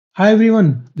Hi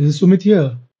everyone, this is Sumit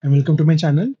here and welcome to my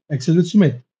channel Excel with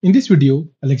Sumit. In this video,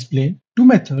 I'll explain two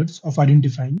methods of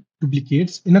identifying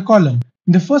duplicates in a column.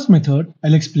 In the first method,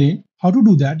 I'll explain how to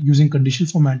do that using conditional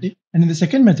formatting, and in the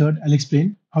second method, I'll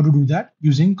explain how to do that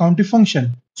using Countif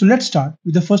function. So let's start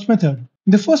with the first method.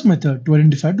 In the first method, to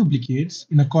identify duplicates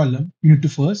in a column, you need to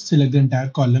first select the entire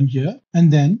column here and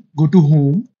then go to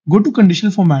Home, go to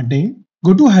Conditional Formatting,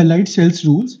 go to Highlight Cells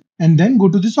Rules, and then go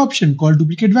to this option called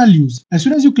duplicate values. As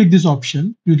soon as you click this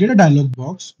option, you'll get a dialog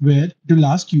box where it will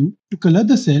ask you to color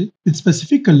the cell with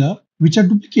specific color which are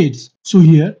duplicates. So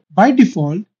here, by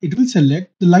default, it will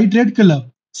select the light red color.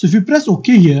 So if you press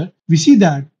OK here, we see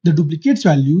that the duplicates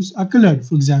values are colored.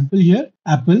 For example, here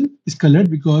apple is colored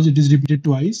because it is repeated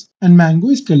twice and mango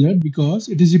is colored because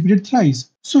it is repeated thrice.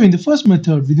 So in the first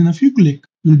method, within a few clicks,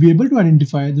 you'll be able to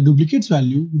identify the duplicates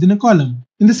value within a column.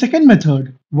 In the second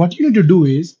method, what you need to do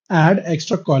is add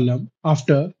extra column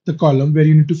after the column where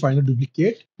you need to find a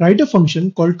duplicate. Write a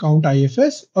function called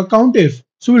countifs or countif.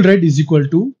 So we'll write is equal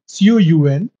to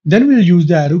coun. Then we'll use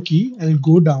the arrow key and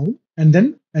go down. And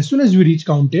then as soon as we reach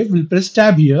countif, we'll press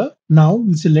tab here. Now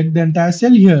we'll select the entire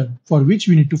cell here for which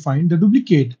we need to find the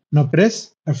duplicate. Now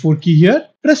press F4 key here,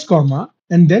 press comma,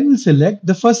 and then we'll select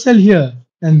the first cell here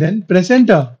and then press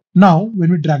enter. Now,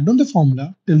 when we drag down the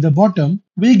formula till the bottom,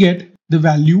 we get the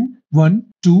value 1,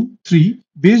 2, 3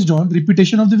 based on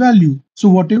repetition of the value. So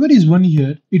whatever is 1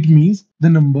 here, it means the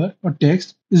number or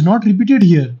text is not repeated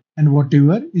here. And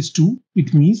whatever is 2,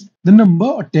 it means the number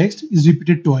or text is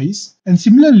repeated twice. And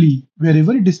similarly,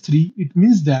 wherever it is 3, it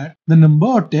means that the number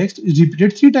or text is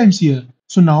repeated 3 times here.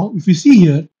 So now if you see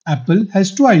here, apple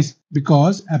has twice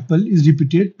because apple is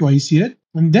repeated twice here.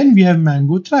 And then we have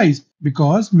mango thrice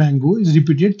because mango is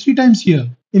repeated 3 times here.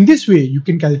 In this way, you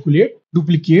can calculate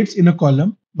duplicates in a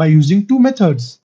column by using two methods.